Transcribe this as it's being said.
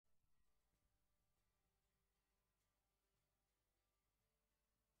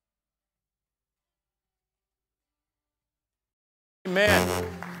Amen.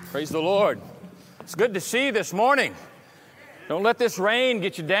 Praise the Lord. It's good to see you this morning. Don't let this rain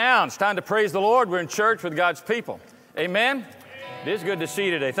get you down. It's time to praise the Lord. We're in church with God's people. Amen. It is good to see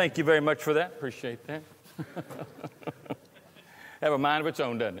you today. Thank you very much for that. Appreciate that. Have a mind of its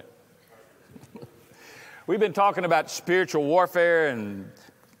own, doesn't it? We've been talking about spiritual warfare and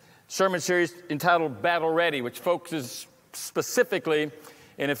sermon series entitled Battle Ready, which focuses specifically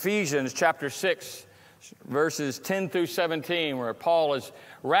in Ephesians chapter 6, verses 10 through 17, where Paul is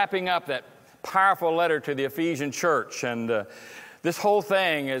wrapping up that powerful letter to the Ephesian church. And this whole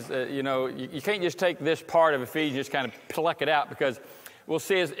thing is, you can't just take this part of Ephesians, just kind of pluck it out, because we'll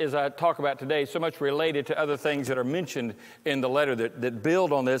see as I talk about today, so much related to other things that are mentioned in the letter that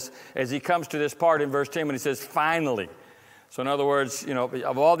build on this as he comes to this part in verse 10 when he says, finally. So in other words,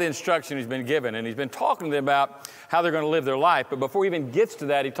 of all the instruction he's been given, and he's been talking to them about how they're going to live their life. But before he even gets to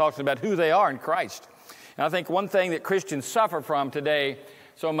that, he talks about who they are in Christ. And I think one thing that Christians suffer from today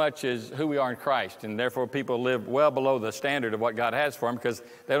so much is who we are in Christ. And therefore people live well below the standard of what God has for them because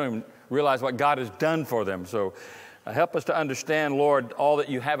they don't even realize what God has done for them. So help us to understand, Lord, all that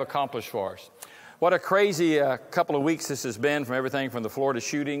you have accomplished for us. What a crazy couple of weeks this has been, from everything from the Florida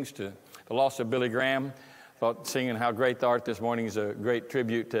shootings to the loss of Billy Graham. Thought singing How Great Thou Art this morning is a great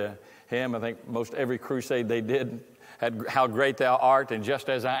tribute to him. I think most every crusade they did had How Great Thou Art and Just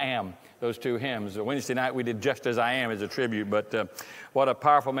As I Am, those two hymns. Wednesday night we did Just As I Am as a tribute. But what a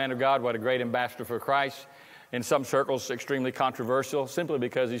powerful man of God, what a great ambassador for Christ. In some circles, extremely controversial, simply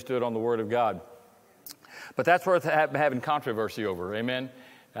because he stood on the Word of God. But that's worth having controversy over, amen?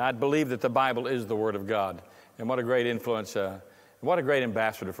 I believe that the Bible is the Word of God. And what a great influence, what a great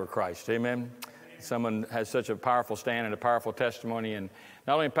ambassador for Christ, amen? Someone has such a powerful stand and a powerful testimony, and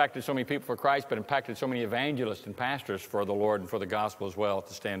not only impacted so many people for Christ, but impacted so many evangelists and pastors for the Lord and for the gospel as well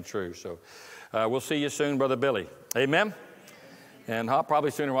to stand true. So we'll see you soon, Brother Billy. Amen? And probably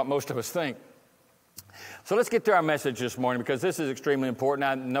sooner than what most of us think. So let's get to our message this morning, because this is extremely important.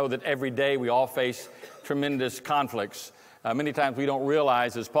 I know that every day we all face tremendous conflicts. Many times we don't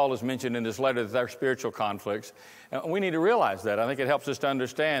realize, as Paul has mentioned in this letter, that there are spiritual conflicts. We need to realize that. I think it helps us to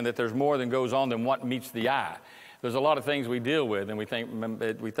understand that there's more than goes on than what meets the eye. There's a lot of things we deal with, and we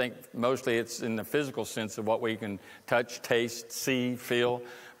think mostly it's in the physical sense of what we can touch, taste, see, feel.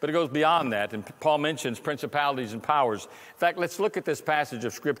 But it goes beyond that, and Paul mentions principalities and powers. In fact, let's look at this passage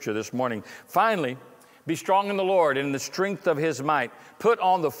of Scripture this morning. Finally, be strong in the Lord and in the strength of His might. Put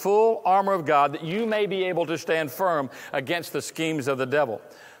on the full armor of God that you may be able to stand firm against the schemes of the devil.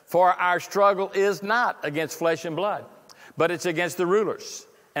 For our struggle is not against flesh and blood, but it's against the rulers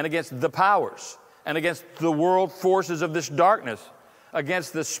and against the powers and against the world forces of this darkness,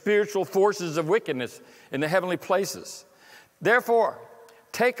 against the spiritual forces of wickedness in the heavenly places. Therefore,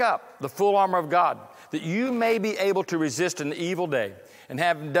 take up the full armor of God that you may be able to resist in the evil day, and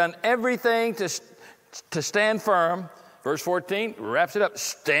have done everything to stand firm. Verse 14 wraps it up.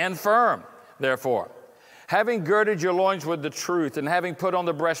 Stand firm, therefore, having girded your loins with the truth, and having put on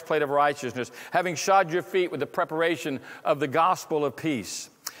the breastplate of righteousness, having shod your feet with the preparation of the gospel of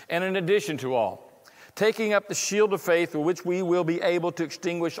peace. And in addition to all, taking up the shield of faith, with which we will be able to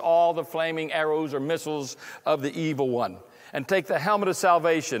extinguish all the flaming arrows or missiles of the evil one. And take the helmet of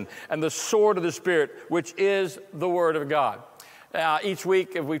salvation and the sword of the Spirit, which is the Word of God. Each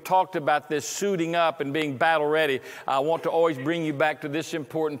week, if we've talked about this suiting up and being battle ready, I want to always bring you back to this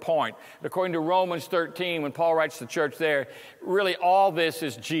important point. According to Romans 13, when Paul writes to the church there, really all this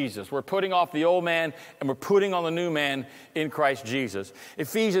is Jesus. We're putting off the old man and we're putting on the new man in Christ Jesus.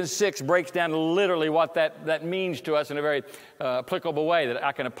 Ephesians 6 breaks down literally what that means to us in a very applicable way, that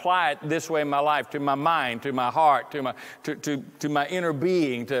I can apply it this way in my life, to my mind, to my heart, to my inner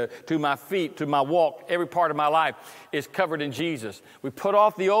being, to my feet, to my walk. Every part of my life is covered in Jesus. We put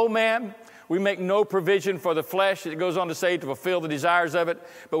off the old man. We make no provision for the flesh, it goes on to say, to fulfill the desires of it,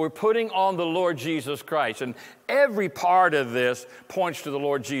 but we're putting on the Lord Jesus Christ. And every part of this points to the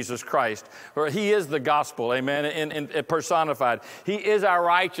Lord Jesus Christ. For He is the gospel, amen, and personified. He is our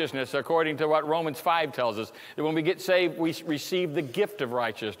righteousness, according to what Romans 5 tells us. That when we get saved, we receive the gift of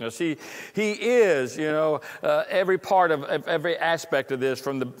righteousness. He is, every part of every aspect of this,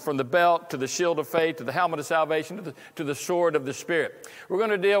 from the belt to the shield of faith, to the helmet of salvation, to the sword of the Spirit. We're going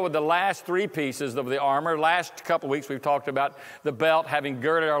to deal with the last three pieces of the armor. Last couple of weeks we've talked about the belt, having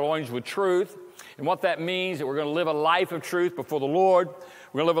girded our loins with truth, and what that means, that we're going to live a life of truth before the Lord.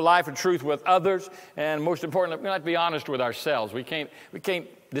 We're going to live a life of truth with others, and most importantly, we're going to have to be honest with ourselves. We can't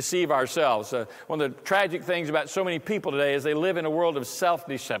deceive ourselves. One of the tragic things about so many people today is they live in a world of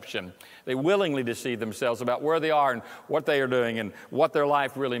self-deception. They willingly deceive themselves about where they are and what they are doing and what their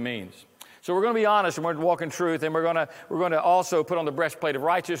life really means. So we're going to be honest and we're going to walk in truth, and we're going to also put on the breastplate of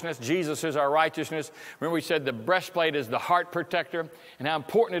righteousness. Jesus is our righteousness. Remember we said the breastplate is the heart protector, and how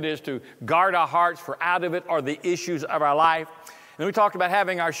important it is to guard our hearts, for out of it are the issues of our life. And we talked about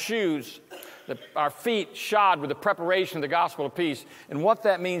having our shoes, our feet shod with the preparation of the gospel of peace, and what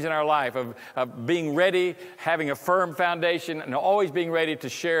that means in our life of being ready, having a firm foundation, and always being ready to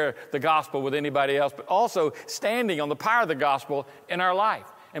share the gospel with anybody else, but also standing on the power of the gospel in our life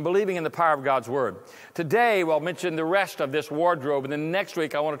and believing in the power of God's word. Today, we'll mention the rest of this wardrobe, and then next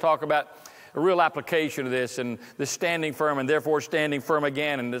week I want to talk about a real application of this, and the standing firm, and therefore standing firm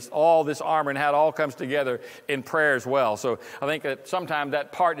again, and all this armor and how it all comes together in prayer as well. So I think that sometimes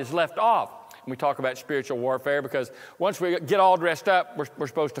that part is left off when we talk about spiritual warfare, because once we get all dressed up, we're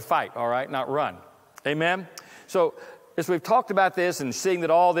supposed to fight, all right, not run. Amen? So as we've talked about this and seeing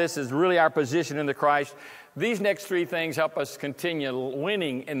that all this is really our position in the Christ, these next three things help us continue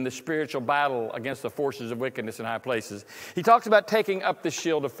winning in the spiritual battle against the forces of wickedness in high places. He talks about taking up the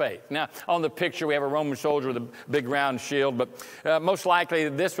shield of faith. Now, on the picture, we have a Roman soldier with a big round shield, but most likely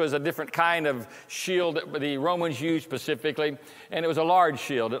this was a different kind of shield that the Romans used specifically, and it was a large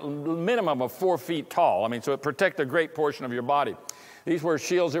shield, a minimum of 4 feet tall. I mean, so it protected a great portion of your body. These were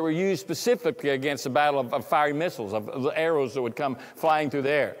shields that were used specifically against the battle of fiery missiles, of the arrows that would come flying through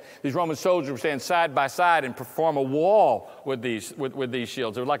the air. These Roman soldiers would stand side by side and perform a wall with these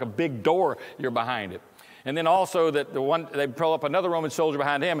shields. It was like a big door you're behind it. And then also they'd pull up another Roman soldier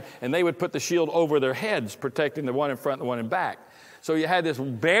behind him, and they would put the shield over their heads, protecting the one in front and the one in back. So you had this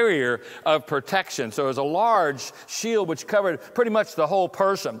barrier of protection. So it was a large shield which covered pretty much the whole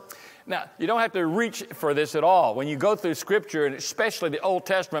person. Now, you don't have to reach for this at all. When you go through Scripture, and especially the Old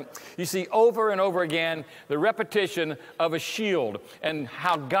Testament, you see over and over again the repetition of a shield, and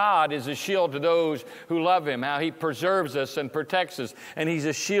how God is a shield to those who love Him, how He preserves us and protects us, and He's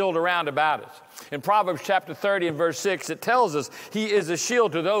a shield around about us. In Proverbs chapter 30 and verse 6, it tells us He is a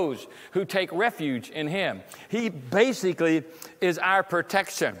shield to those who take refuge in Him. He basically is our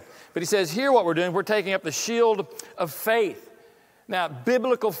protection. But He says here what we're doing, we're taking up the shield of faith. Now,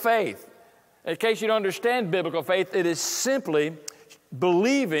 biblical faith, in case you don't understand biblical faith, it is simply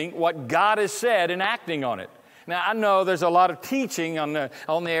believing what God has said and acting on it. Now, I know there's a lot of teaching on the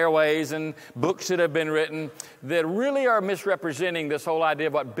airways and books that have been written that really are misrepresenting this whole idea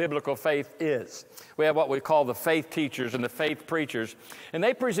of what biblical faith is. We have what we call the faith teachers and the faith preachers, and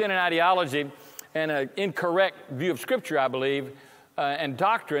they present an ideology and an incorrect view of Scripture, I believe, and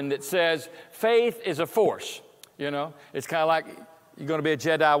doctrine that says faith is a force. You know, it's kind of like you're going to be a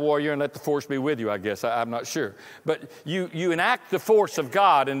Jedi warrior and let the force be with you, I guess. I'm not sure. But you enact the force of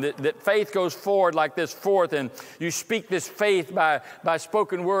God, and that faith goes forward like this forth, and you speak this faith by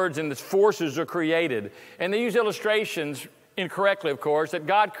spoken words, and the forces are created. And they use illustrations, incorrectly, of course, that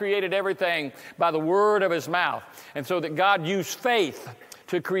God created everything by the word of His mouth. And so that God used faith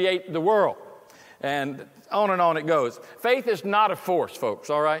to create the world. And on it goes. Faith is not a force, folks,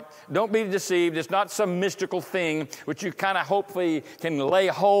 all right? Don't be deceived. It's not some mystical thing which you kind of hopefully can lay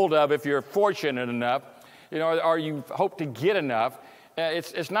hold of if you're fortunate enough, you know, or you hope to get enough.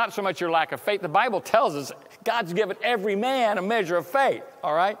 It's not so much your lack of faith. The Bible tells us God's given every man a measure of faith,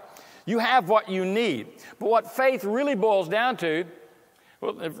 all right? You have what you need. But what faith really boils down to,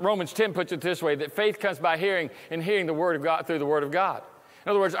 well, Romans 10 puts it this way, that faith comes by hearing, and hearing the Word of God through the Word of God. In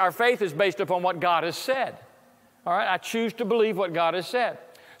other words, our faith is based upon what God has said. All right, I choose to believe what God has said.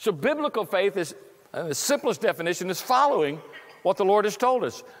 So biblical faith is, the simplest definition is following what the Lord has told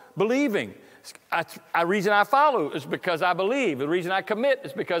us. Believing. The reason I follow is because I believe. The reason I commit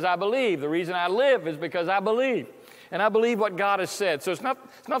is because I believe. The reason I live is because I believe. And I believe what God has said. So it's not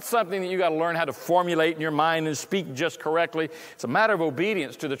something that you got to learn how to formulate in your mind and speak just correctly. It's a matter of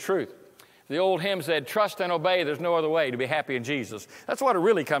obedience to the truth. The old hymn said, trust and obey, there's no other way to be happy in Jesus. That's what it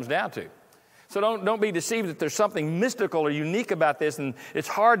really comes down to. So don't be deceived that there's something mystical or unique about this, and it's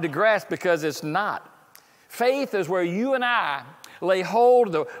hard to grasp because it's not. Faith is where you and I lay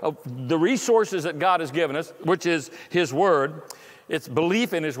hold of the resources that God has given us, which is His Word. It's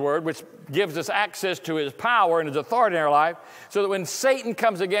belief in His Word, which gives us access to His power and His authority in our life, so that when Satan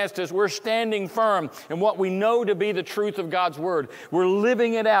comes against us, we're standing firm in what we know to be the truth of God's Word. We're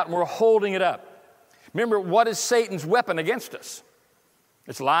living it out and we're holding it up. Remember, what is Satan's weapon against us?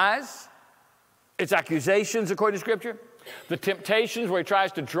 It's lies. It's accusations, according to Scripture. The temptations where he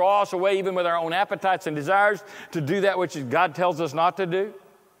tries to draw us away even with our own appetites and desires to do that which God tells us not to do.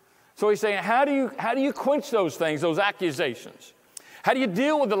 So he's saying, how do you quench those things, those accusations? How do you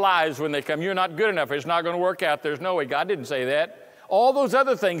deal with the lies when they come? You're not good enough. It's not going to work out. There's no way. God didn't say that. All those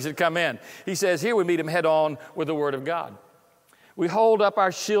other things that come in. He says here we meet Him head on with the Word of God. We hold up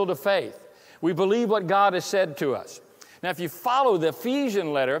our shield of faith. We believe what God has said to us. Now, if you follow the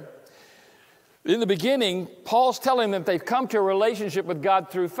Ephesian letter, in the beginning, Paul's telling them that they've come to a relationship with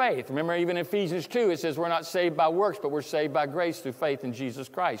God through faith. Remember, even in Ephesians 2, it says we're not saved by works, but we're saved by grace through faith in Jesus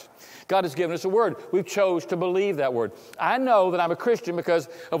Christ. God has given us a word. We've chose to believe that word. I know that I'm a Christian because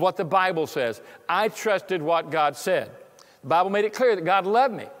of what the Bible says. I trusted what God said. The Bible made it clear that God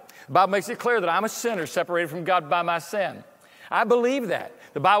loved me. The Bible makes it clear that I'm a sinner separated from God by my sin. I believe that.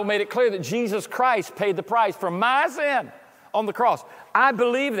 The Bible made it clear that Jesus Christ paid the price for my sin on the cross. I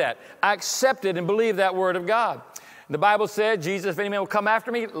believe that. I accepted and believe that word of God. The Bible said, Jesus, if any man will come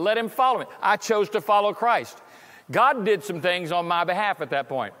after me, let him follow me. I chose to follow Christ. God did some things on my behalf at that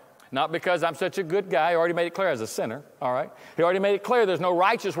point. Not because I'm such a good guy. He already made it clear I was a sinner, all right? He already made it clear there's no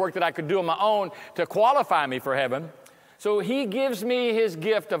righteous work that I could do on my own to qualify me for heaven. So he gives me his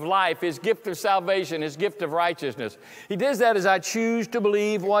gift of life, his gift of salvation, his gift of righteousness. He does that as I choose to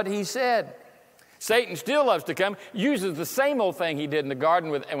believe what he said. Satan still loves to come, uses the same old thing he did in the garden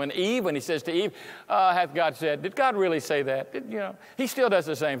when he says to Eve, hath God said, did God really say that? He still does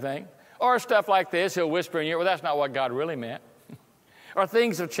the same thing. Or stuff like this, he'll whisper in your ear, well, that's not what God really meant. Or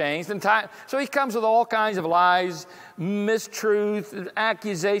things have changed. So he comes with all kinds of lies, mistruth,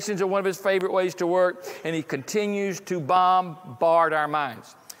 accusations are one of his favorite ways to work, and he continues to bombard our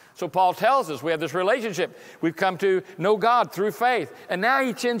minds. So Paul tells us we have this relationship. We've come to know God through faith. And now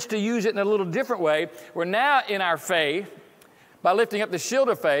he tends to use it in a little different way. We're now in our faith, by lifting up the shield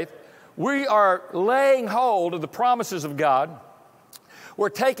of faith, we are laying hold of the promises of God. We're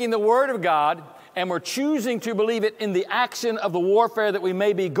taking the word of God and we're choosing to believe it in the action of the warfare that we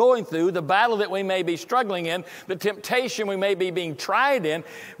may be going through, the battle that we may be struggling in, the temptation we may be being tried in.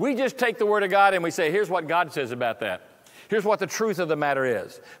 We just take the word of God and we say, here's what God says about that. Here's what the truth of the matter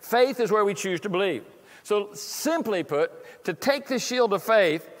is. Faith is where we choose to believe. So simply put, to take the shield of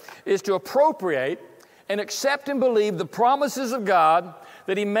faith is to appropriate and accept and believe the promises of God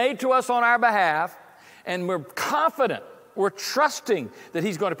that he made to us on our behalf, and we're confident, we're trusting that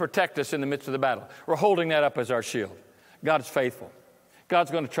he's going to protect us in the midst of the battle. We're holding that up as our shield. God is faithful.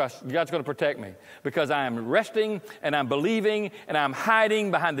 God's going to protect me because I am resting and I'm believing and I'm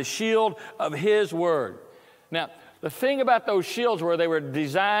hiding behind the shield of his word. Now, the thing about those shields were they were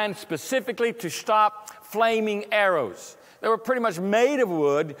designed specifically to stop flaming arrows. They were pretty much made of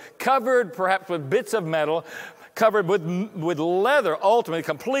wood, covered perhaps with bits of metal, covered with leather ultimately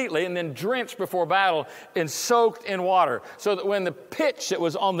completely, and then drenched before battle and soaked in water. So that when the pitch that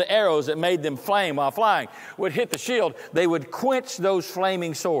was on the arrows that made them flame while flying would hit the shield, they would quench those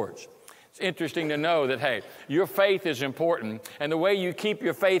flaming swords. It's interesting to know that, hey, your faith is important, and the way you keep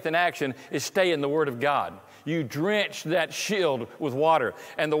your faith in action is stay in the Word of God. You drench that shield with water,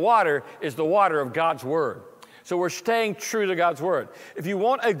 and the water is the water of God's Word. So we're staying true to God's Word. If you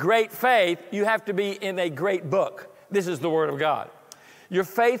want a great faith, you have to be in a great book. This is the Word of God. Your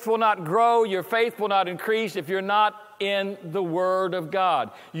faith will not grow, your faith will not increase if you're not in the Word of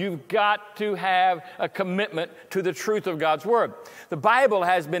God. You've got to have a commitment to the truth of God's Word. The Bible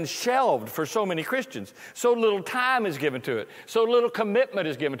has been shelved for so many Christians. So little time is given to it. So little commitment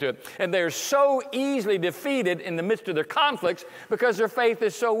is given to it. And they're so easily defeated in the midst of their conflicts because their faith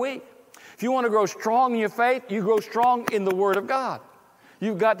is so weak. If you want to grow strong in your faith, you grow strong in the Word of God.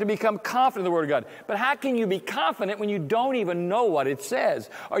 You've got to become confident in the Word of God. But how can you be confident when you don't even know what it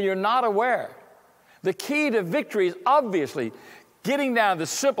says or you're not aware? The key to victory is obviously getting down to the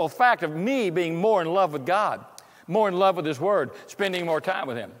simple fact of me being more in love with God, more in love with His Word, spending more time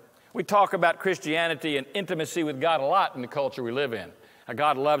with Him. We talk about Christianity and intimacy with God a lot in the culture we live in. How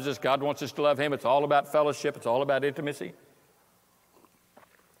God loves us. God wants us to love Him. It's all about fellowship. It's all about intimacy.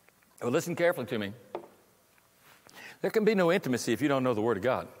 Well, listen carefully to me. There can be no intimacy if you don't know the Word of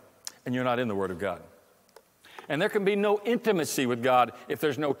God and you're not in the Word of God. And there can be no intimacy with God if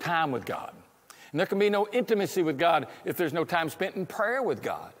there's no time with God. And there can be no intimacy with God if there's no time spent in prayer with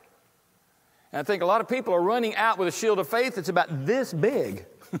God. And I think a lot of people are running out with a shield of faith that's about this big.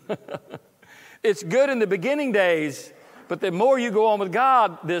 It's good in the beginning days, but the more you go on with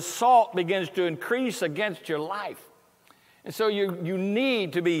God, this salt begins to increase against your life. And so you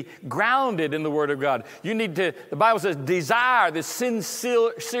need to be grounded in the Word of God. You need to, the Bible says, desire the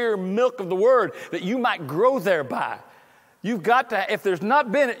sincere milk of the Word that you might grow thereby. You've got to, if there's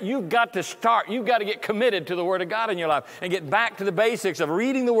not been it, you've got to start. You've got to get committed to the Word of God in your life and get back to the basics of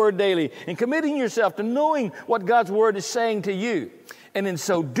reading the Word daily and committing yourself to knowing what God's Word is saying to you. And in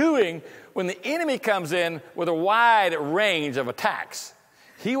so doing, when the enemy comes in with a wide range of attacks,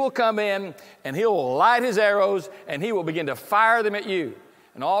 he will come in and he will light his arrows and he will begin to fire them at you.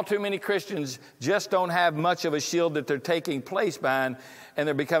 And all too many Christians just don't have much of a shield that they're taking place behind, and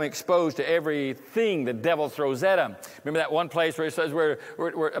they're becoming exposed to everything the devil throws at them. Remember that one place where it says we're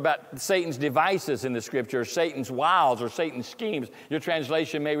about Satan's devices in the Scripture, Satan's wiles or Satan's schemes. Your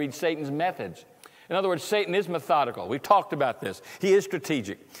translation may read Satan's methods. In other words, Satan is methodical. We've talked about this. He is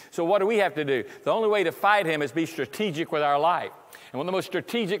strategic. So what do we have to do? The only way to fight him is be strategic with our life. And one of the most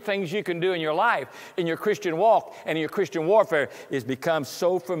strategic things you can do in your life, in your Christian walk and in your Christian warfare, is become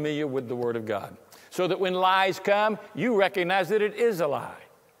so familiar with the Word of God. So that when lies come, you recognize that it is a lie.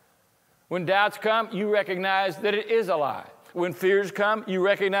 When doubts come, you recognize that it is a lie. When fears come, you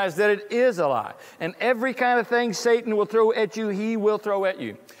recognize that it is a lie. And every kind of thing Satan will throw at you, he will throw at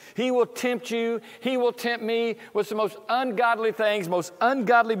you. He will tempt you. He will tempt me with the most ungodly things, most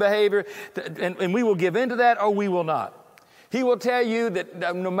ungodly behavior, and we will give in to that or we will not. He will tell you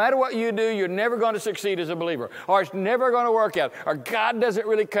that no matter what you do, you're never going to succeed as a believer, or it's never going to work out, or God doesn't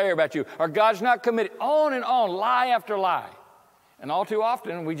really care about you, or God's not committed, on and on, lie after lie. And all too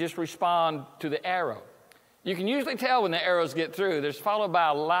often, we just respond to the arrow. You can usually tell when the arrows get through. There's followed by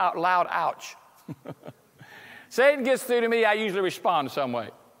a loud ouch. Satan gets through to me, I usually respond some way.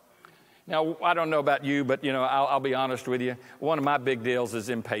 Now, I don't know about you, but, I'll be honest with you. One of my big deals is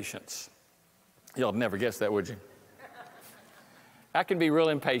impatience. You'll never guess that, would you? I can be real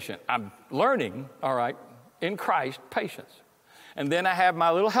impatient. I'm learning, all right, in Christ, patience. And then I have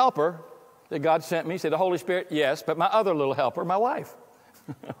my little helper that God sent me. Say, the Holy Spirit, yes, but my other little helper, my wife,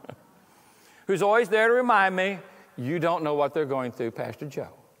 who's always there to remind me, you don't know what they're going through, Pastor Joe.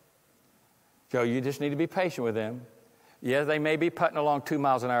 Joe, you just need to be patient with them. Yeah, they may be putting along 2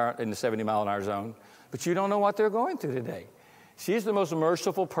 miles an hour in the 70-mile-an-hour zone, but you don't know what they're going through today. She's the most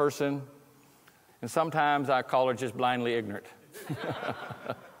merciful person, and sometimes I call her just blindly ignorant.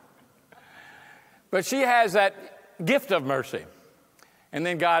 But she has that gift of mercy. And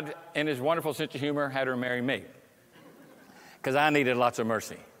then God, in his wonderful sense of humor, had her marry me because I needed lots of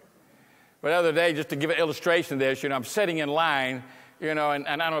mercy. But the other day, just to give an illustration of this, I'm sitting in line, and I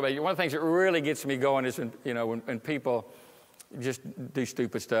don't know about you, one of the things that really gets me going is when people just do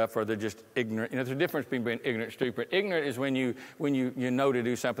stupid stuff or they're just ignorant. There's a difference between being ignorant and stupid. Ignorant is when you know to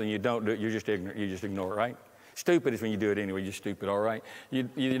do something, you don't do it, you're just ignorant, you just ignore it, right? Stupid is when you do it anyway, you're stupid, all right?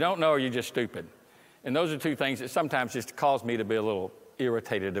 You don't know or you're just stupid. And those are two things that sometimes just cause me to be a little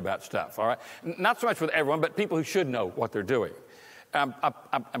irritated about stuff, all right? Not so much with everyone, but people who should know what they're doing. I'm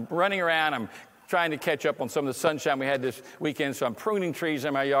running around, I'm trying to catch up on some of the sunshine we had this weekend, so I'm pruning trees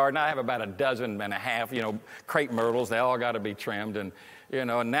in my yard, and I have about 12 and a half, crepe myrtles. They all got to be trimmed, and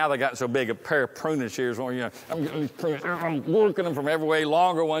now they got so big a pair of pruning shears. I'm working them from every way,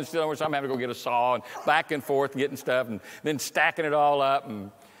 longer ones still, so I'm having to go get a saw and back and forth getting stuff, and then stacking it all up,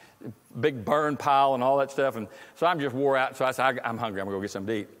 and big burn pile and all that stuff. And so I'm just wore out, so I said, I'm hungry, I'm going to go get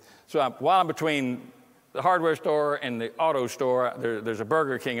something to eat. So while I'm between the hardware store and the auto store, there's a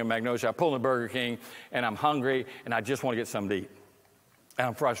Burger King in Magnolia. I pull in the Burger King, and I'm hungry, and I just want to get something to eat. And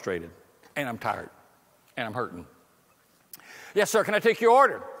I'm frustrated, and I'm tired, and I'm hurting. Yes, sir, can I take your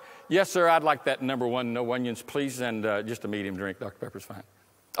order? Yes, sir, I'd like that number 1, no onions, please, and just a medium drink. Dr. Pepper's fine.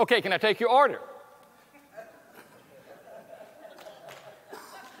 Okay, can I take your order?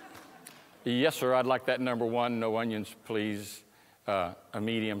 Yes, sir, I'd like that number 1, no onions, please, a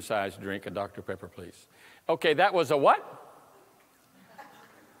medium-sized drink, a Dr. Pepper, please. Okay, that was a what?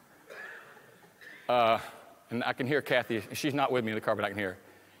 And I can hear Kathy. She's not with me in the car, but I can hear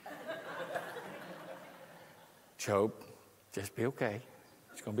her. Job, just be okay.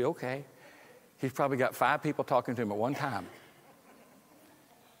 It's going to be okay. He's probably got 5 people talking to him at one time.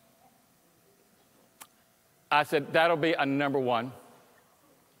 I said, that'll be a number 1.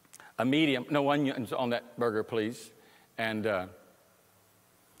 A medium, no onions on that burger, please. And a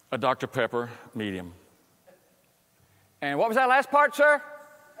Dr. Pepper, medium. And what was that last part, sir?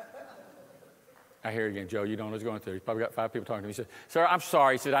 I hear it again, Joe, you don't know what's going through. He's probably got 5 people talking to me. He said, sir, I'm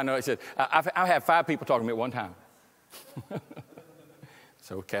sorry. He said, I know. He said, I have 5 people talking to me at one time.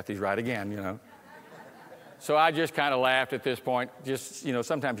 So Kathy's right again, So I just kind of laughed at this point. Just,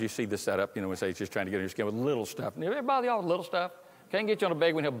 sometimes you see the setup, when say he's just trying to get in your skin with little stuff. Ever bother y'all with little stuff? Can't get you on a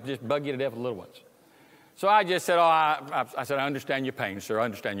big one, he'll just bug you to death with little ones. So I just said, I said, I understand your pain, sir, I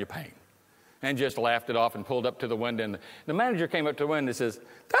understand your pain. And just laughed it off and pulled up to the window. And the manager came up to the window and says,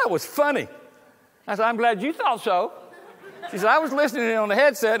 that was funny. I said, I'm glad you thought so. She said, I was listening in on the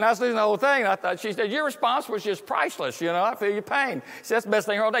headset, and I was listening to the whole thing. And she said, your response was just priceless, I feel your pain. She said, that's the best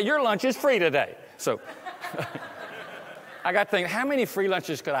thing all day. Your lunch is free today. So I got to think, how many free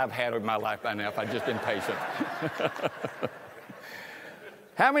lunches could I have had in my life by now if I'd just been patient?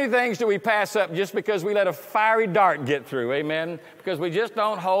 How many things do we pass up just because we let a fiery dart get through? Amen? Because we just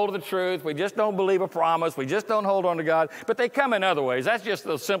don't hold to the truth. We just don't believe a promise. We just don't hold on to God. But they come in other ways. That's just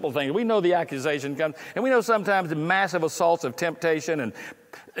those simple things. We know the accusation comes. And we know sometimes the massive assaults of temptation. And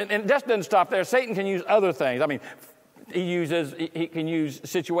it just doesn't stop there. Satan can use other things. I mean, he can use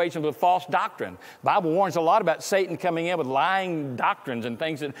situations with false doctrine. The Bible warns a lot about Satan coming in with lying doctrines and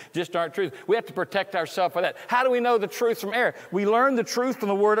things that just aren't truth. We have to protect ourselves from that. How do we know the truth from error? We learn the truth from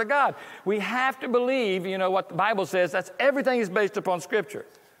the Word of God. We have to believe, what the Bible says. That's everything is based upon Scripture.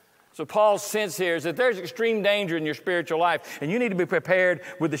 So Paul's sense here is that there's extreme danger in your spiritual life, and you need to be prepared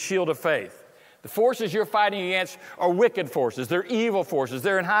with the shield of faith. The forces you're fighting against are wicked forces. They're evil forces.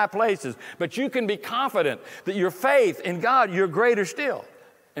 They're in high places. But you can be confident that your faith in God, you're greater still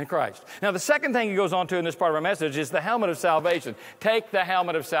in Christ. Now, the second thing he goes on to in this part of our message is the helmet of salvation. Take the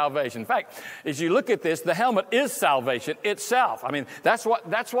helmet of salvation. In fact, as you look at this, the helmet is salvation itself. I mean, that's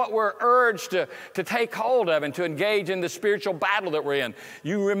what we're urged to take hold of and to engage in the spiritual battle that we're in.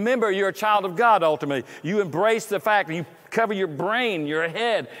 You remember you're a child of God ultimately. You embrace the fact that you cover your brain, your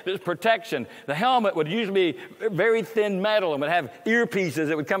head. There's protection. The helmet would usually be very thin metal and would have earpieces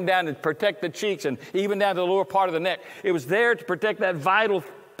that would come down and protect the cheeks and even down to the lower part of the neck. It was there to protect that vital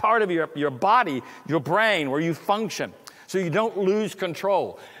part of your body, your brain, where you function, so you don't lose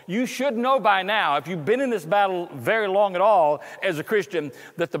control. You should know by now, if you've been in this battle very long at all as a Christian,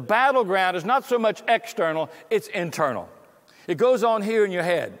 that the battleground is not so much external, it's internal. It goes on here in your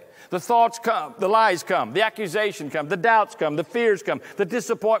head. The thoughts come, the lies come, the accusation comes, the doubts come, the fears come, the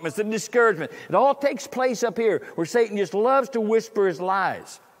disappointments, the discouragement. It all takes place up here where Satan just loves to whisper his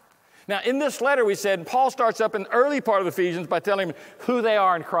lies. Now, in this letter, we said, Paul starts up in the early part of Ephesians by telling them who they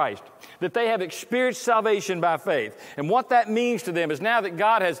are in Christ, that they have experienced salvation by faith. And what that means to them is now that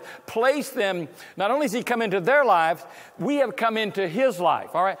God has placed them, not only has he come into their lives, we have come into his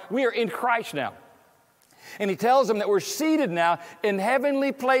life, all right? We are in Christ now. And he tells them that we're seated now in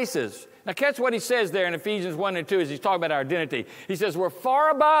heavenly places. Now, catch what he says there in Ephesians 1 and 2 as he's talking about our identity. He says we're far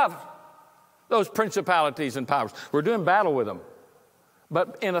above those principalities and powers. We're doing battle with them.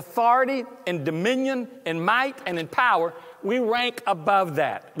 But in authority, in dominion, in might, and in power, we rank above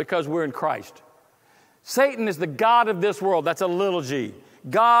that because we're in Christ. Satan is the god of this world. That's a little g.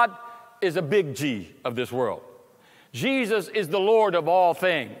 God is a big G of this world. Jesus is the Lord of all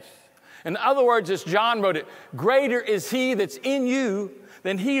things. In other words, as John wrote it, greater is he that's in you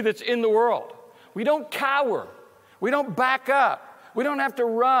than he that's in the world. We don't cower. We don't back up. We don't have to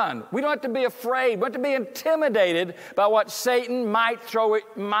run. We don't have to be afraid. We don't have to be intimidated by what Satan might throw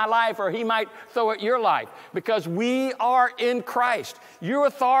at my life or he might throw at your life, because we are in Christ. Your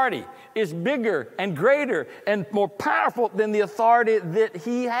authority is bigger and greater and more powerful than the authority that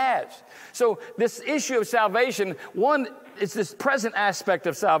he has. So this issue of salvation, one, it's this present aspect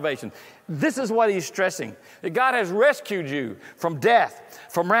of salvation. This is what he's stressing, that God has rescued you from death,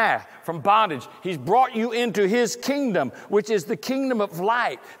 from wrath, from bondage. He's brought you into his kingdom, which is the kingdom of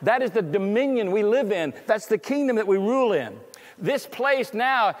light. That is the dominion we live in. That's the kingdom that we rule in. This place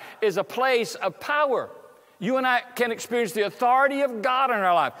now is a place of power. You and I can experience the authority of God in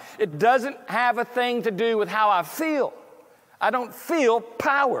our life. It doesn't have a thing to do with how I feel. I don't feel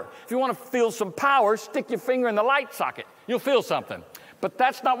power. If you want to feel some power, stick your finger in the light socket. You'll feel something. But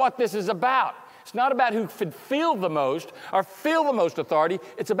that's not what this is about. It's not about who can feel the most or feel the most authority.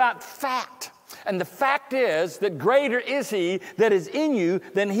 It's about fact. And the fact is that greater is he that is in you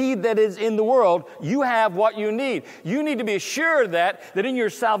than he that is in the world. You have what you need. You need to be assured that in your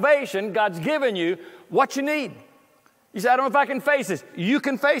salvation, God's given you what you need. You say, I don't know if I can face this. You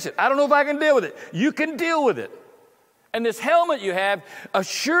can face it. I don't know if I can deal with it. You can deal with it. And this helmet you have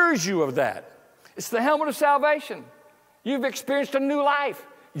assures you of that. It's the helmet of salvation. You've experienced a new life.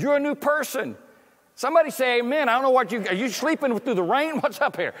 You're a new person. Somebody say amen. I don't know are you sleeping through the rain? What's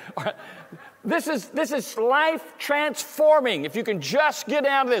up here? This is life transforming. If you can just get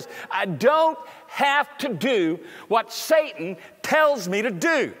down to this. I don't have to do what Satan tells me to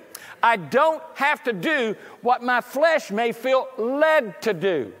do. I don't have to do what my flesh may feel led to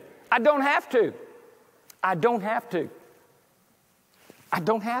do. I don't have to. I don't have to. I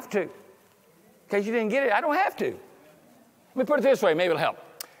don't have to. In case you didn't get it, I don't have to. Let me put it this way, maybe it'll help.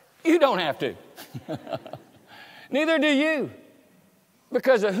 You don't have to. Neither do you,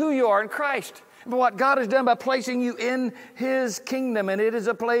 because of who you are in Christ. But what God has done by placing you in his kingdom, and it is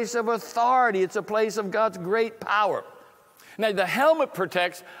a place of authority. It's a place of God's great power. Now, the helmet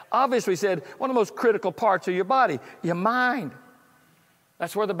protects, obviously said, one of the most critical parts of your body, your mind.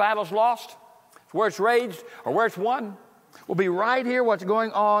 That's where the battle's lost. It's where it's raged or where it's won. Will be right here what's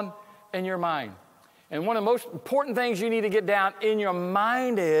going on in your mind. And one of the most important things you need to get down in your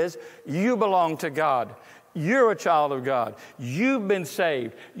mind is you belong to God. You're a child of God. You've been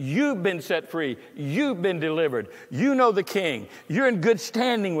saved. You've been set free. You've been delivered. You know the King. You're in good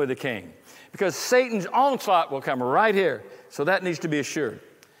standing with the King. Because Satan's onslaught will come right here. So that needs to be assured.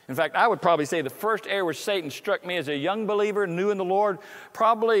 In fact, I would probably say the first area where Satan struck me as a young believer, new in the Lord,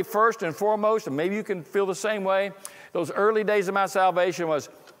 probably first and foremost, and maybe you can feel the same way, those early days of my salvation was,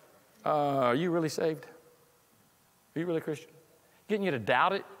 are you really saved? Are you really a Christian? Getting you to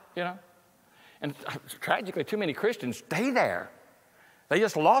doubt it, you know? And tragically, too many Christians stay there. They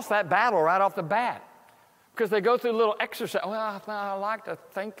just lost that battle right off the bat because they go through a little exercise. Well, I like to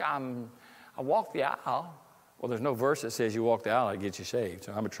think I walk the aisle. Well, there's no verse that says you walk the aisle that gets you saved,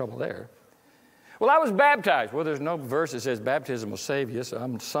 so I'm in trouble there. Well, I was baptized. Well, there's no verse that says baptism will save you, so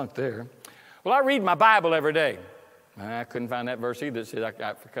I'm sunk there. Well, I read my Bible every day. I couldn't find that verse either that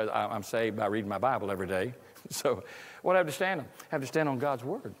says because I'm saved by reading my Bible every day. So what do I have to stand on? I have to stand on God's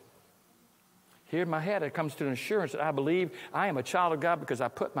Word. Here in my head, it comes to an assurance that I believe I am a child of God because I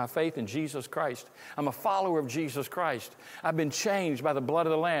put my faith in Jesus Christ. I'm a follower of Jesus Christ. I've been changed by the blood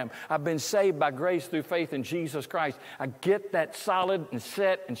of the Lamb. I've been saved by grace through faith in Jesus Christ. I get that solid and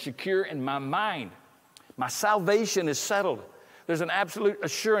set and secure in my mind. My salvation is settled. There's an absolute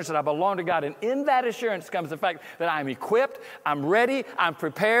assurance that I belong to God. And in that assurance comes the fact that I'm equipped, I'm ready, I'm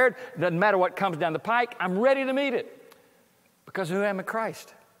prepared. Doesn't matter what comes down the pike, I'm ready to meet it because of who I am in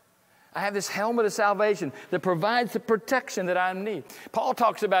Christ. I have this helmet of salvation that provides the protection that I need. Paul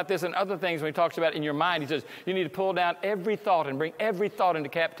talks about this and other things when he talks about in your mind. He says you need to pull down every thought and bring every thought into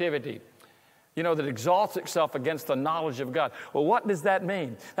captivity. You know, that exalts itself against the knowledge of God. Well, what does that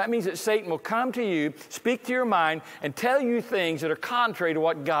mean? That means that Satan will come to you, speak to your mind, and tell you things that are contrary to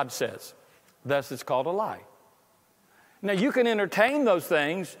what God says. Thus, it's called a lie. Now, you can entertain those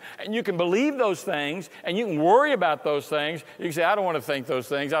things, and you can believe those things, and you can worry about those things. You can say, I don't want to think those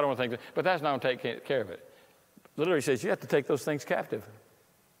things, I don't want to think that. But that's not going to take care of it. Literally says you have to take those things captive.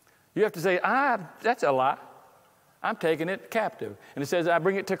 You have to say, that's a lie. I'm taking it captive. And it says, I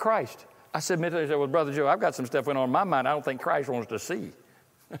bring it to Christ. I submit to it. I said, well, Brother Joe, I've got some stuff going on in my mind I don't think Christ wants to see.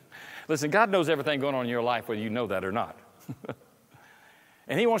 Listen, God knows everything going on in your life, whether you know that or not.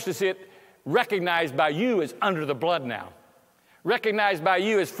 And He wants to see it recognized by you as under the blood now. Recognized by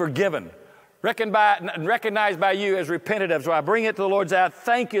you as forgiven. Recognized by you as repented of. So I bring it to the Lord's eye.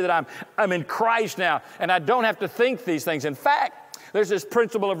 Thank you that I'm in Christ now, and I don't have to think these things. In fact, there's this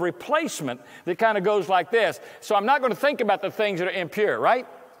principle of replacement that kind of goes like this. So I'm not going to think about the things that are impure, right?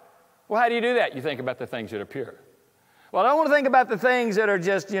 Well, how do you do that? You think about the things that are pure. Well, I don't want to think about the things that are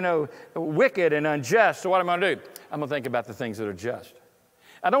just, wicked and unjust. So what am I going to do? I'm going to think about the things that are just.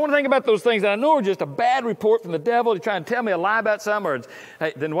 I don't want to think about those things that I know are just a bad report from the devil. He's trying to tell me a lie about something.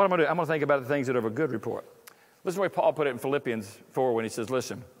 Then what am I going to do? I'm going to think about the things that are a good report. Listen to the way Paul put it in Philippians 4 when he says,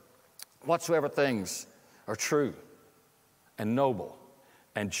 listen, whatsoever things are true and noble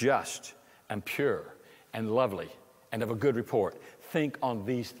and just and pure and lovely and of a good report, think on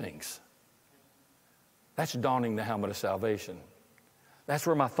these things. That's donning the helmet of salvation. That's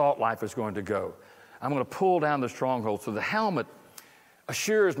where my thought life is going to go. I'm going to pull down the stronghold. So the helmet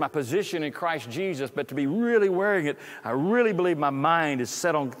assures my position in Christ Jesus, but to be really wearing it, I really believe my mind is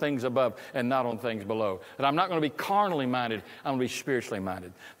set on things above and not on things below. That I'm not going to be carnally minded, I'm going to be spiritually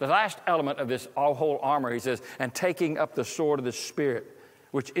minded. The last element of this whole armor, he says, and taking up the sword of the Spirit,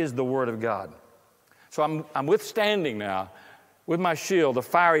 which is the Word of God. So I'm withstanding now with my shield the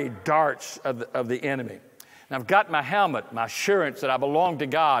fiery darts of the enemy. And I've got my helmet, my assurance that I belong to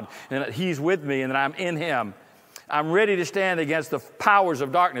God and that He's with me and that I'm in Him. I'm ready to stand against the powers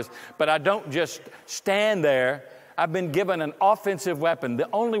of darkness, but I don't just stand there. I've been given an offensive weapon. The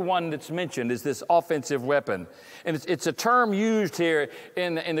only one that's mentioned is this offensive weapon. And it's a term used here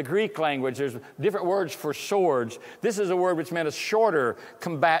in the Greek language. There's different words for swords. This is a word which meant a shorter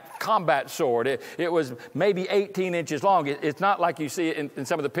combat sword. It was maybe 18 inches long. It's not like you see it in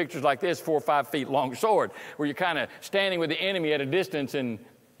some of the pictures like this, 4 or 5 feet long sword, where you're kind of standing with the enemy at a distance and,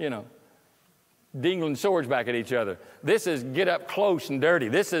 dingling swords back at each other. This is get up close and dirty.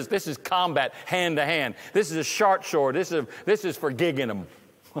 This is combat hand to hand. This is a short sword. This is for gigging them.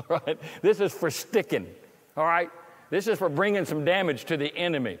 All right. This is for sticking. All right. This is for bringing some damage to the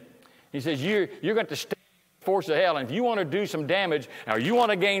enemy. He says you're going to stand the force of hell, and if you want to do some damage or you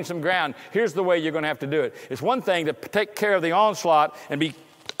want to gain some ground, here's the way you're going to have to do it. It's one thing to take care of the onslaught and be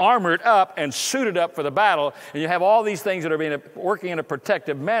armored up and suited up for the battle, and you have all these things that are working in a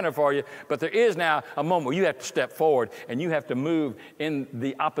protective manner for you, but there is now a moment where you have to step forward and you have to move in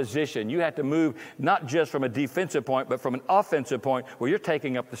the opposition. You have to move not just from a defensive point, but from an offensive point where you're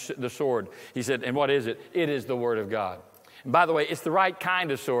taking up the sword. He said, and what is it? It is the Word of God. And by the way, it's the right kind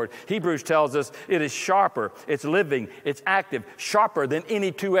of sword. Hebrews tells us it is sharper, it's living, it's active, sharper than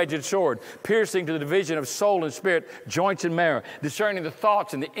any two-edged sword, piercing to the division of soul and spirit, joints and marrow, discerning the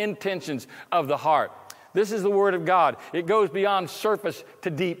thoughts and the intentions of the heart. This is the Word of God. It goes beyond surface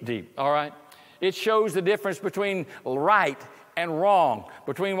to deep, deep, all right? It shows the difference between right and wrong,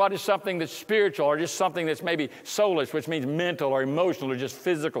 between what is something that's spiritual or just something that's maybe soulish, which means mental or emotional or just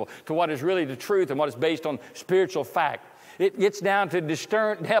physical, to what is really the truth and what is based on spiritual fact. It gets down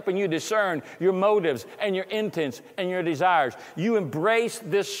to helping you discern your motives and your intents and your desires. You embrace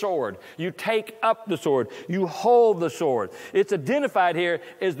this sword. You take up the sword. You hold the sword. It's identified here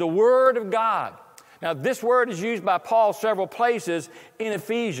as the Word of God. Now, this word is used by Paul several places in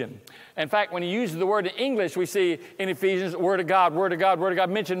Ephesians. In fact, when he uses the word in English, we see in Ephesians, Word of God, Word of God, Word of God,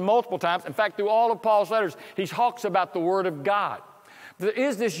 mentioned multiple times. In fact, through all of Paul's letters, he talks about the Word of God. There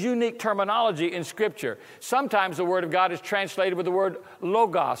is this unique terminology in Scripture. Sometimes the Word of God is translated with the word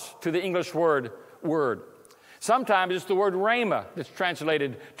logos to the English word word. Sometimes it's the word rhema that's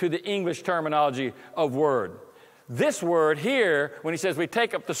translated to the English terminology of word. This word here, when he says we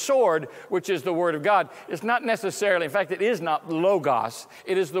take up the sword, which is the Word of God, it's not necessarily, in fact, it is not logos.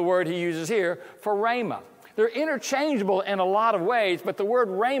 It is the word he uses here for rhema. They're interchangeable in a lot of ways, but the word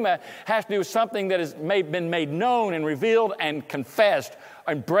rhema has to do with something that has been made known and revealed and confessed,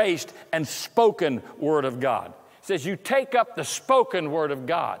 embraced, and spoken Word of God. It says you take up the spoken Word of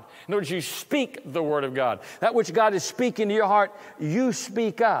God. In other words, you speak the Word of God. That which God is speaking to your heart, you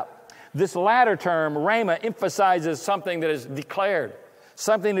speak up. This latter term, rhema, emphasizes something that is declared,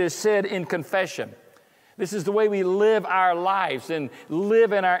 something that is said in confession. This is the way we live our lives and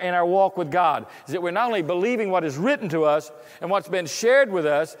live in our walk with God, is that we're not only believing what is written to us and what's been shared with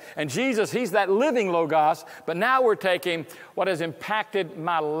us, and Jesus, He's that living Logos, but now we're taking what has impacted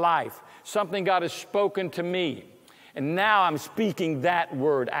my life, something God has spoken to me, and now I'm speaking that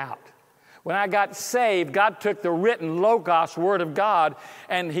word out. When I got saved, God took the written Logos, Word of God,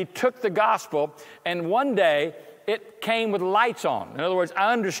 and He took the gospel, and one day it came with lights on. In other words,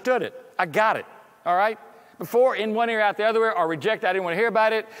 I understood it. I got it. All right? Before, in one ear, out the other ear, or reject, I didn't want to hear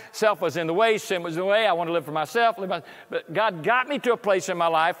about it. Self was in the way, sin was in the way. I want to live for myself. But God got me to a place in my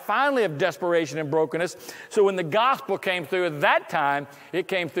life, finally, of desperation and brokenness. So when the gospel came through at that time, it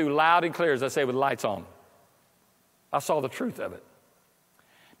came through loud and clear, as I say, with lights on. I saw the truth of it.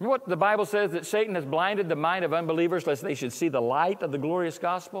 Remember what the Bible says, that Satan has blinded the mind of unbelievers lest they should see the light of the glorious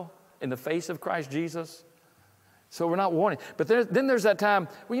gospel in the face of Christ Jesus? So we're not warning. But then there's that time,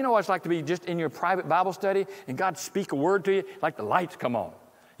 well, you know what it's like to be just in your private Bible study and God speak a word to you, like the lights come on.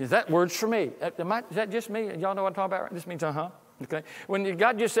 Is that word's for me? Is that just me? Y'all know what I'm talking about? This means uh-huh. Okay. When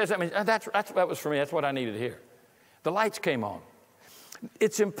God just says something, that was for me. That's what I needed to hear. The lights came on.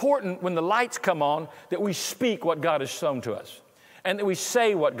 It's important when the lights come on that we speak what God has shown to us, and that we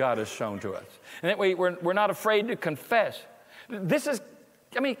say what God has shown to us, and that we're not afraid to confess. This is,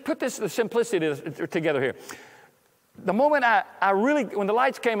 put the simplicity together here. The moment when the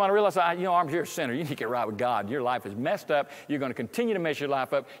lights came on, I realized, you're a sinner. You need to get right with God. Your life is messed up. You're going to continue to mess your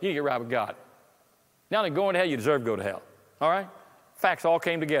life up. You need to get right with God. Not only going to hell, you deserve to go to hell. All right? Facts all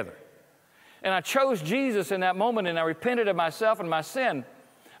came together. And I chose Jesus in that moment, and I repented of myself and my sin.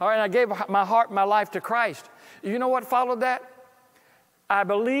 All right? And I gave my heart and my life to Christ. You know what followed that? I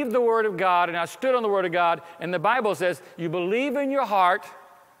believed the Word of God, and I stood on the Word of God. And the Bible says, you believe in your heart,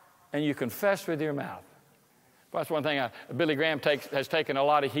 and you confess with your mouth. That's one thing Billy Graham has taken a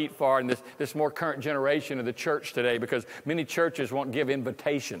lot of heat for in this more current generation of the church today, because many churches won't give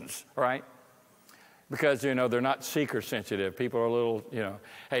invitations, right? Because, they're not seeker sensitive. People are a little,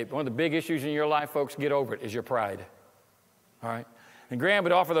 hey, one of the big issues in your life, folks, get over it, is your pride. All right? And Graham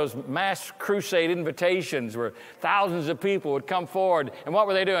would offer those mass crusade invitations where thousands of people would come forward. And what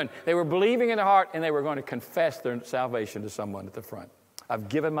were they doing? They were believing in their heart, and they were going to confess their salvation to someone at the front. I've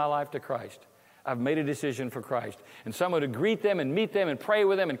given my life to Christ. I've made a decision for Christ. And someone to greet them and meet them and pray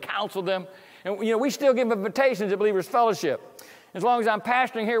with them and counsel them. And, we still give invitations at Believers Fellowship. As long as I'm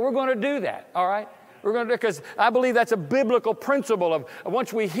pastoring here, we're going to do that, all right? We're going to, because I believe that's a biblical principle of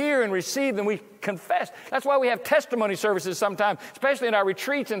once we hear and receive, then we confess. That's why we have testimony services sometimes, especially in our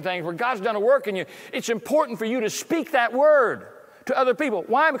retreats and things where God's done a work in you. It's important for you to speak that word to other people.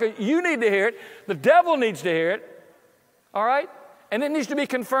 Why? Because you need to hear it. The devil needs to hear it, all right? And it needs to be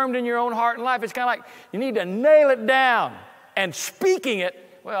confirmed in your own heart and life. It's kind of like you need to nail it down. And speaking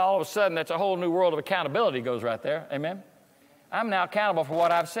it well, all of a sudden, that's a whole new world of accountability goes right there. Amen? I'm now accountable for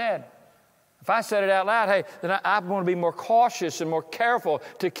what I've said. If I said it out loud, hey, then I'm going to be more cautious and more careful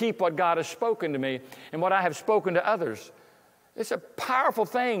to keep what God has spoken to me and what I have spoken to others. It's a powerful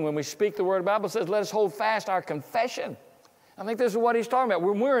thing when we speak the word. The Bible says, let us hold fast our confession. I think this is what he's talking about.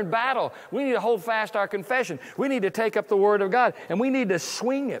 When we're in battle, we need to hold fast our confession. We need to take up the word of God, and we need to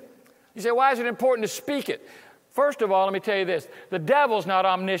swing it. You say, why is it important to speak it? First of all, let me tell you this. The devil's not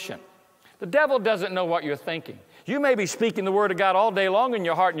omniscient. The devil doesn't know what you're thinking. You may be speaking the word of God all day long in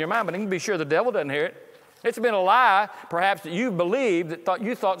your heart and your mind, but you can be sure the devil doesn't hear it. It's been a lie, perhaps, that you believed that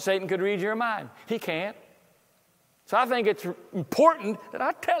you thought Satan could read your mind. He can't. So I think it's important that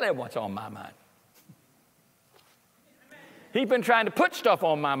I tell him what's on my mind. He's been trying to put stuff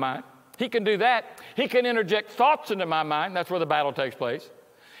on my mind. He can do that. He can interject thoughts into my mind. That's where the battle takes place.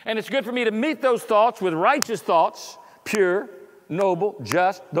 And it's good for me to meet those thoughts with righteous thoughts, pure, noble,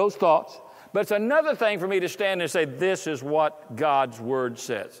 just, those thoughts. But it's another thing for me to stand and say, this is what God's word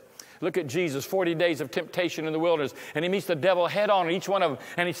says. Look at Jesus, 40 days of temptation in the wilderness, and he meets the devil head on in each one of them,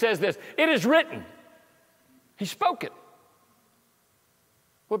 and he says this, it is written. He spoke it.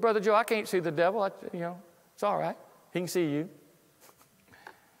 Well, Brother Joe, I can't see the devil. It's all right. He can see you.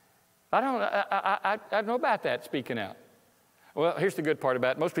 I don't know about that, speaking out. Well, here's the good part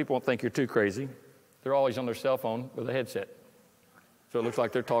about it. Most people won't think you're too crazy. They're always on their cell phone with a headset. So it looks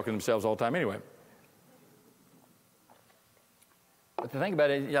like they're talking to themselves all the time anyway. But the thing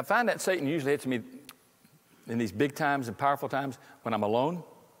about it, I find that Satan usually hits me in these big times and powerful times when I'm alone.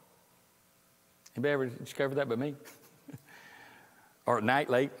 Anybody ever discovered that but me? Or at night,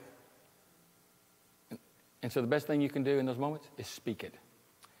 late. And so the best thing you can do in those moments is speak it.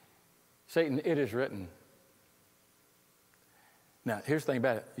 Satan, it is written. Now, here's the thing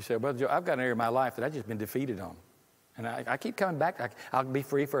about it. You say, Brother Joe, I've got an area of my life that I've just been defeated on. And I keep coming back. I'll be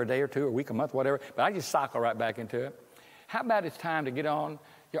free for a day or two, a week, a month, whatever. But I just cycle right back into it. How about it's time to get on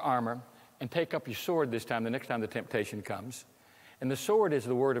your armor and take up your sword this time, the next time the temptation comes. And the sword is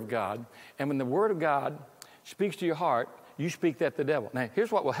the word of God. And when the word of God speaks to your heart, you speak that to the devil. Now,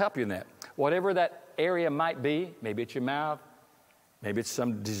 here's what will help you in that. Whatever that area might be, maybe it's your mouth, maybe it's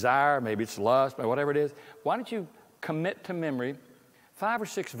some desire, maybe it's lust, whatever it is, why don't you commit to memory 5 or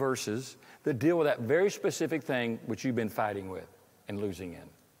 6 verses that deal with that very specific thing which you've been fighting with and losing in.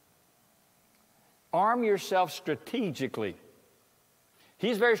 Arm yourself strategically.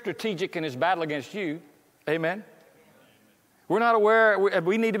 He's very strategic in his battle against you. Amen? We're not aware,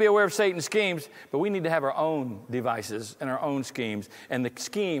 we need to be aware of Satan's schemes, but we need to have our own devices and our own schemes. And the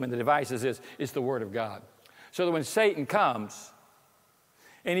scheme and the devices is the Word of God. So that when Satan comes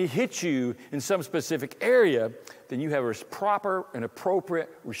and he hits you in some specific area, then you have a proper and appropriate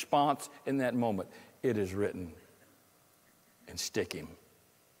response in that moment. It is written. And stick him.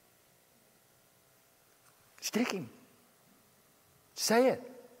 Stick him. Say it.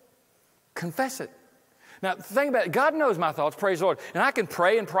 Confess it. Now, the thing about it, God knows my thoughts, praise the Lord. And I can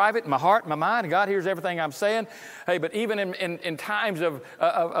pray in private in my heart, my mind, and God hears everything I'm saying. Hey, but even in times of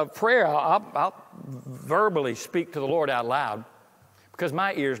prayer, I'll verbally speak to the Lord out loud because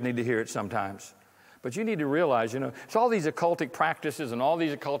my ears need to hear it sometimes. But you need to realize, it's all these occultic practices and all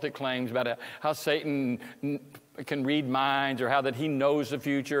these occultic claims about how Satan can read minds or how that he knows the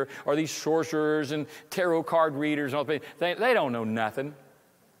future, or these sorcerers and tarot card readers and all that. They don't know nothing.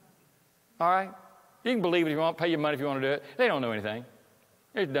 All right? You can believe it if you want, pay your money if you want to do it. They don't know anything.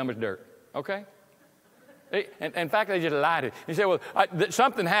 They're dumb as dirt, okay? In fact, they just lie to you. You say, well,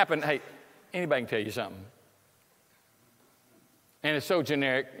 something happened. Hey, anybody can tell you something. And it's so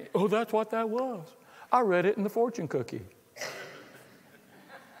generic. Oh, that's what that was. I read it in the fortune cookie.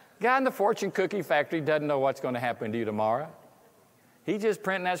 Guy in the fortune cookie factory doesn't know what's going to happen to you tomorrow. He's just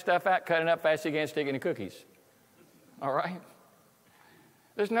printing that stuff out, cutting it up fast you can, sticking it in cookies. All right?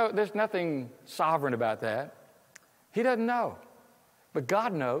 There's nothing sovereign about that. He doesn't know. But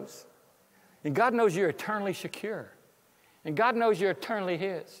God knows. And God knows you're eternally secure. And God knows you're eternally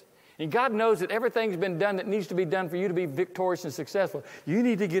His. And God knows that everything's been done that needs to be done for you to be victorious and successful. You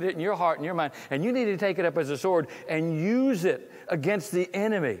need to get it in your heart and your mind. And you need to take it up as a sword and use it against the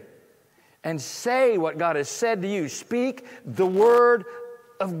enemy. And say what God has said to you. Speak the word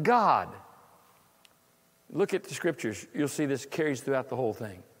of God. Look at the scriptures. You'll see this carries throughout the whole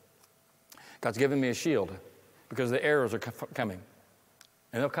thing. God's given me a shield because the arrows are coming.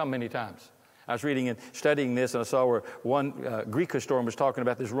 And they'll come many times. I was reading and studying this, and I saw where one Greek historian was talking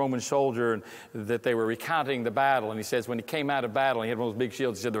about this Roman soldier and that they were recounting the battle. And he says when he came out of battle, he had one of those big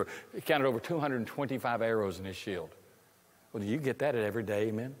shields. He said he counted over 225 arrows in his shield. Well, do you get that every day,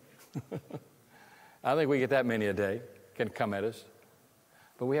 amen? I think we get that many a day can come at us.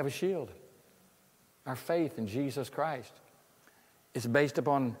 But we have a shield. Our faith in Jesus Christ is based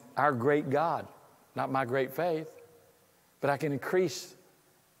upon our great God, not my great faith. But I can increase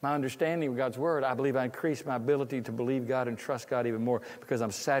my understanding of God's Word. I believe I increase my ability to believe God and trust God even more because I'm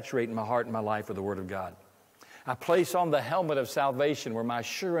saturating my heart and my life with the Word of God. I place on the helmet of salvation where my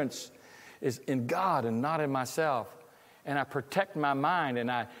assurance is in God and not in myself. And I protect my mind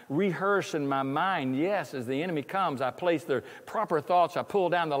and I rehearse in my mind, yes, as the enemy comes, I place the proper thoughts, I pull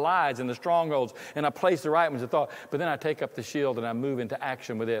down the lies and the strongholds, and I place the right ones of thought. But then I take up the shield and I move into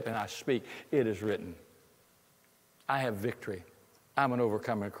action with it and I speak, it is written. I have victory. I'm an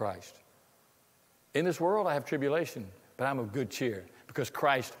overcomer in Christ. In this world I have tribulation, but I'm of good cheer because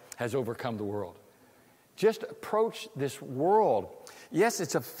Christ has overcome the world. Just approach this world. Yes,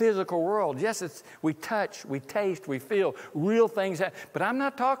 it's a physical world. Yes, we touch, we taste, we feel real things. But I'm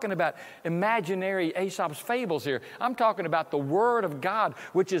not talking about imaginary Aesop's fables here. I'm talking about the Word of God,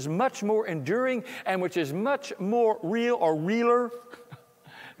 which is much more enduring and which is much more real or realer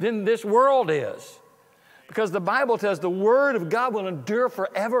than this world is. Because the Bible tells the Word of God will endure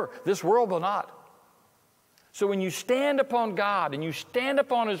forever. This world will not. So when you stand upon God and you stand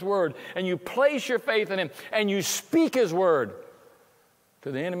upon His Word and you place your faith in Him and you speak His Word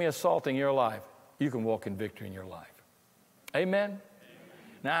to the enemy assaulting your life, you can walk in victory in your life. Amen? Amen.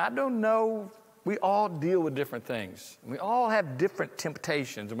 Now, I don't know. We all deal with different things. We all have different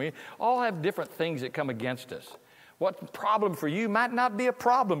temptations. And we all have different things that come against us. What's a problem for you might not be a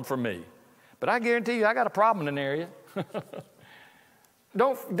problem for me. But I guarantee you I got a problem in an area.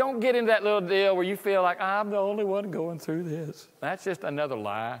 Don't get into that little deal where you feel like I'm the only one going through this. That's just another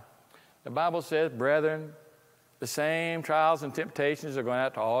lie. The Bible says, brethren, the same trials and temptations are going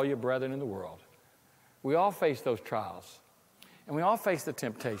out to all your brethren in the world. We all face those trials. And we all face the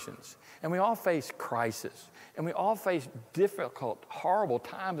temptations. And we all face crisis. And we all face difficult, horrible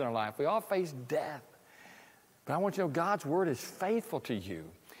times in our life. We all face death. But I want you to know God's Word is faithful to you.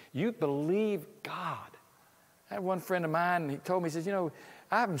 You believe God. I had one friend of mine, and he told me, he says, you know,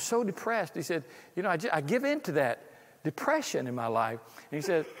 I'm so depressed. He said, you know, I give in to that depression in my life. And he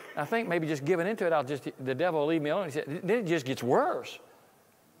said, I think maybe just giving into it, the devil will leave me alone. He said, then it just gets worse.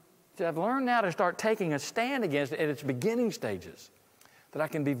 He said, I've learned now to start taking a stand against it at its beginning stages, that I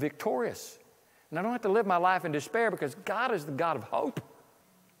can be victorious. And I don't have to live my life in despair because God is the God of hope.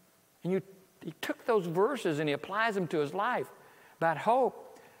 And he took those verses and he applies them to his life about hope.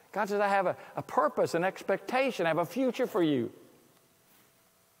 God says, I have a purpose, an expectation. I have a future for you.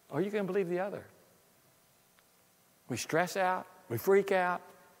 Or you can believe the other. We stress out. We freak out.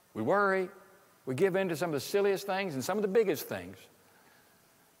 We worry. We give in to some of the silliest things and some of the biggest things.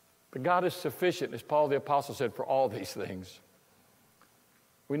 But God is sufficient, as Paul the Apostle said, for all these things.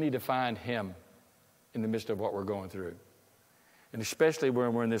 We need to find Him in the midst of what we're going through. And especially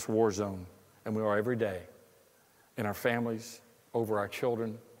when we're in this war zone, and we are every day, in our families, over our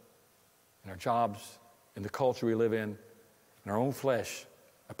children, in our jobs, in the culture we live in our own flesh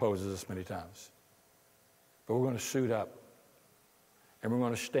opposes us many times. But we're going to suit up, and we're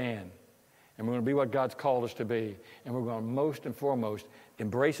going to stand, and we're going to be what God's called us to be, and we're going to most and foremost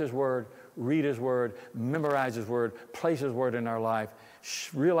embrace His Word, read His Word, memorize His Word, place His Word in our life,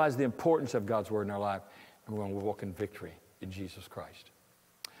 realize the importance of God's Word in our life, and we're going to walk in victory in Jesus Christ.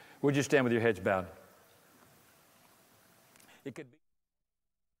 Would you stand with your heads bowed? It could be